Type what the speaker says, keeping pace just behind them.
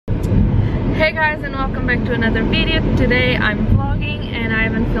Hey guys, and welcome back to another video. Today I'm vlogging and I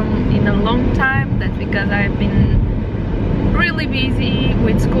haven't filmed in a long time. That's because I've been really busy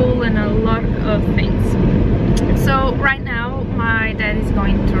with school and a lot of things. So right now my dad is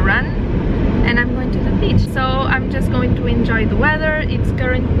going to run and I'm going to the beach. So I'm just going to enjoy the weather. It's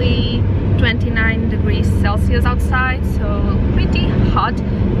currently 29 degrees Celsius outside, so pretty hot,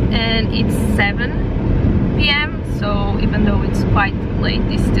 and it's 7 p.m. so even though it's quite late,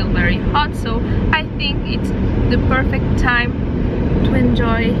 it's still very hot. So I think it's the perfect time to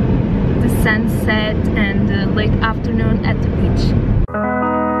enjoy the sunset and the late afternoon at the beach.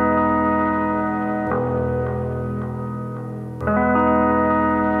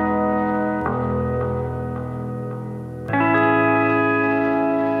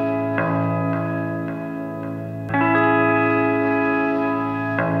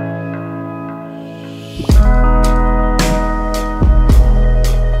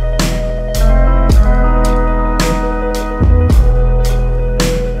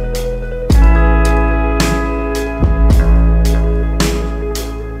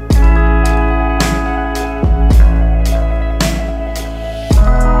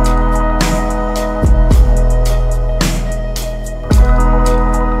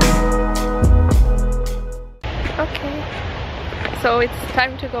 So it's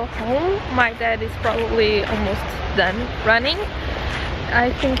time to go home. My dad is probably almost done running.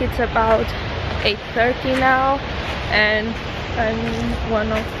 I think it's about 8:30 now, and I'm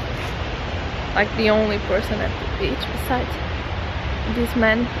one of the only person at the beach besides this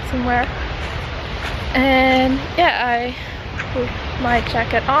man somewhere. And yeah, I put my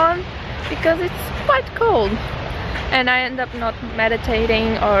jacket on because it's quite cold, and I end up not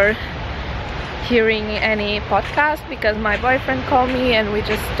meditating or hearing any podcast because my boyfriend called me and we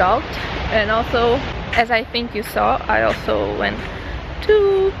just talked. And also, as I think you saw, I also went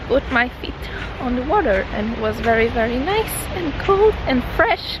to put my feet on the water, and it was very nice and cold and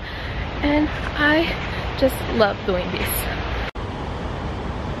fresh, and I just love doing this.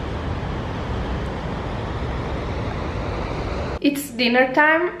 It's dinner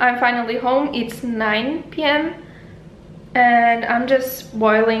time. I'm finally home. It's 9 p.m. and I'm just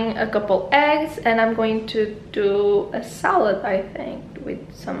boiling a couple eggs, and I'm going to do a salad, I think,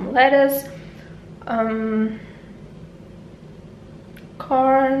 with some lettuce,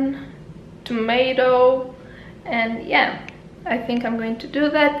 corn, tomato, and yeah, I think I'm going to do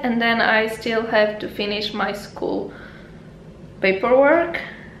that. And then I still have to finish my school paperwork,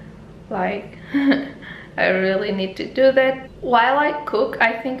 like I really need to do that. While I cook,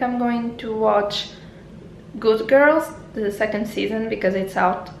 I think I'm going to watch Good Girls, the second season, because it's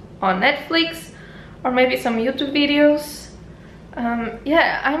out on Netflix, or maybe some YouTube videos.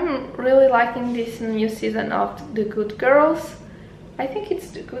 Yeah, I'm really liking this new season of The Good Girls. I think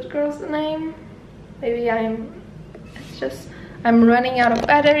it's The Good Girls, the name. Maybe I'm running out of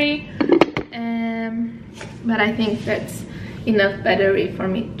battery, but I think that's enough battery for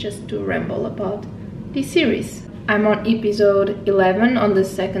me just to ramble about this series. I'm on episode 11 on the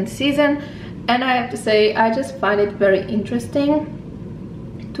second season, and I have to say, I just find it very interesting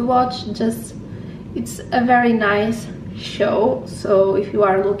to watch. It's a very nice show, so if you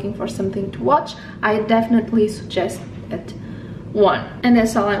are looking for something to watch, I definitely suggest that one. And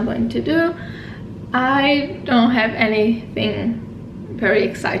that's all I'm going to do. I don't have anything very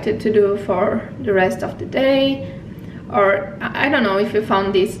excited to do for the rest of the day, or I don't know if you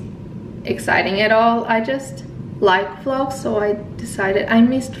found this exciting at all. I just like vlogs, so I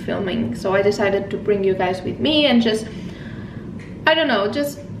missed filming, so I decided to bring you guys with me and just, I don't know,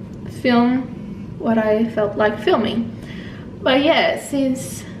 just film what I felt like filming. But yeah,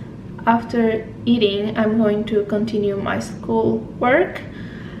 since after eating I'm going to continue my school work,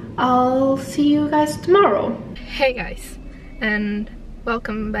 I'll see you guys tomorrow. Hey guys, and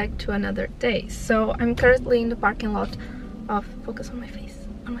welcome back to another day. So I'm currently in the parking lot of, focus on my face,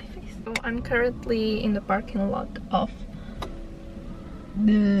 So I'm currently in the parking lot of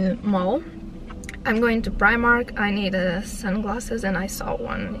the mall. I'm going to Primark. I need sunglasses, and I saw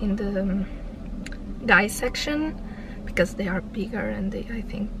one in the guys section because they are bigger, and I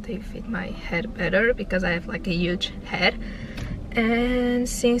think they fit my head better because I have like a huge head. And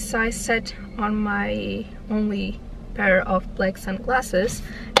since I sat on my only pair of black sunglasses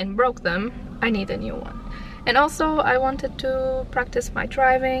and broke them, I need a new one. And also I wanted to practice my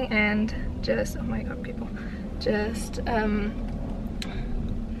driving and just, oh my god, people, just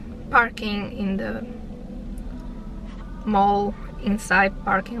parking in the mall inside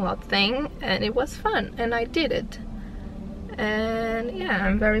parking lot thing, and it was fun and I did it. And yeah,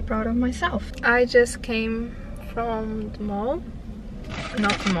 I'm very proud of myself. I just came from the mall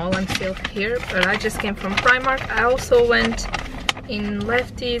not mall, I'm still here, but I just came from Primark. I also went in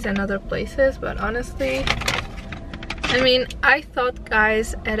Lefties and other places, but honestly, I mean, I thought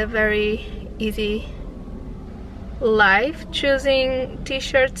guys had a very easy life choosing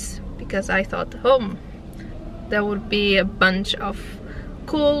t-shirts, because I thought, oh, there would be a bunch of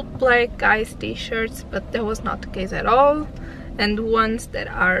cool black guys t-shirts, but that was not the case at all. And ones that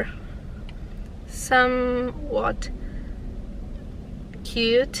are somewhat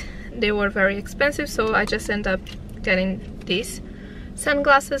cute, they were very expensive, so I just ended up getting these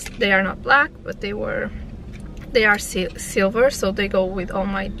sunglasses. They are not black, but they are silver, so they go with all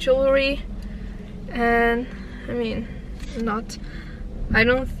my jewelry. And I mean, I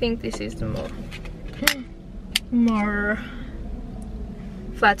don't think this is the more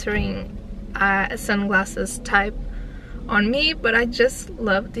flattering sunglasses type on me, but I just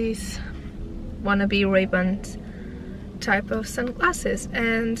love these wannabe Ray-Ban type of sunglasses.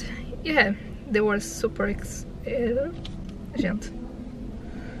 And yeah, they were super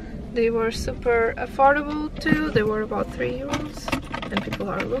they were super affordable too. They were about 3 euros, and people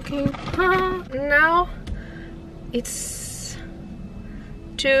are looking. Now it's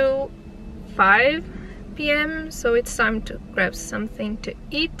 2:05 p.m, so it's time to grab something to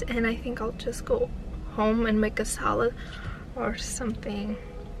eat, and I think I'll just go home and make a salad or something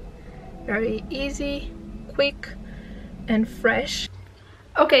very easy, quick and fresh.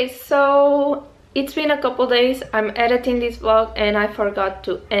 Okay, so it's been a couple days. I'm editing this vlog and I forgot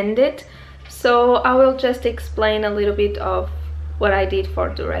to end it, so I will just explain a little bit of what I did for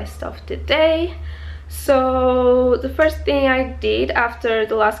the rest of the day. So the first thing I did after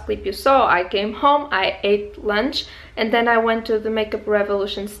the last clip you saw, I came home, I ate lunch, and then I went to the Makeup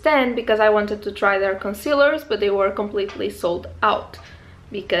Revolution stand because I wanted to try their concealers, but they were completely sold out,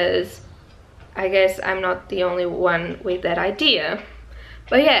 because I guess I'm not the only one with that idea.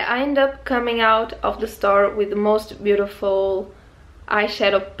 But yeah, I ended up coming out of the store with the most beautiful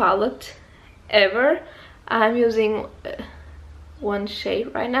eyeshadow palette ever. I'm using one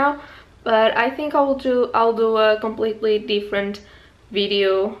shade right now, but I think I'll do a completely different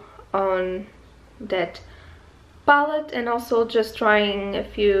video on that palette, and also just trying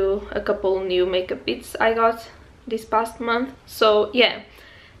a couple new makeup bits I got this past month. So yeah,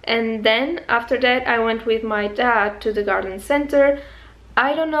 and then after that I went with my dad to the garden center.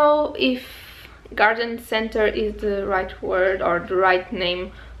 I don't know if garden center is the right word or the right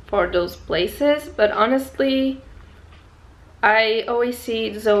name for those places, but honestly I always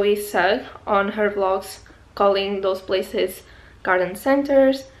see Zoe Sugg on her vlogs calling those places garden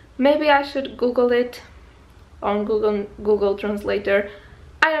centers. Maybe I should Google it on Google Translator.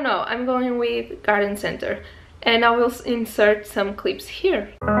 I don't know, I'm going with garden center, and I will insert some clips here.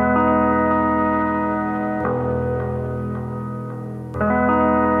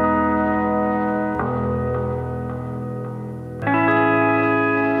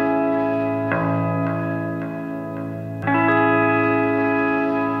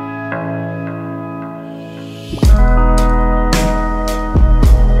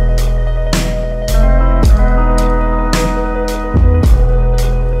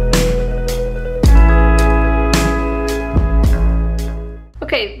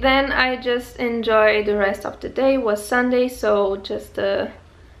 Okay, then I just enjoyed the rest of the day. It was Sunday, so just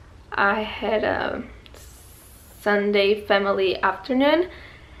I had a Sunday family afternoon.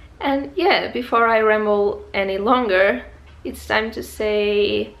 And yeah, before I ramble any longer, it's time to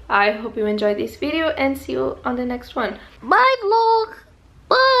say I hope you enjoyed this video and see you on the next one. Bye vlog!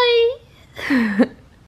 Bye!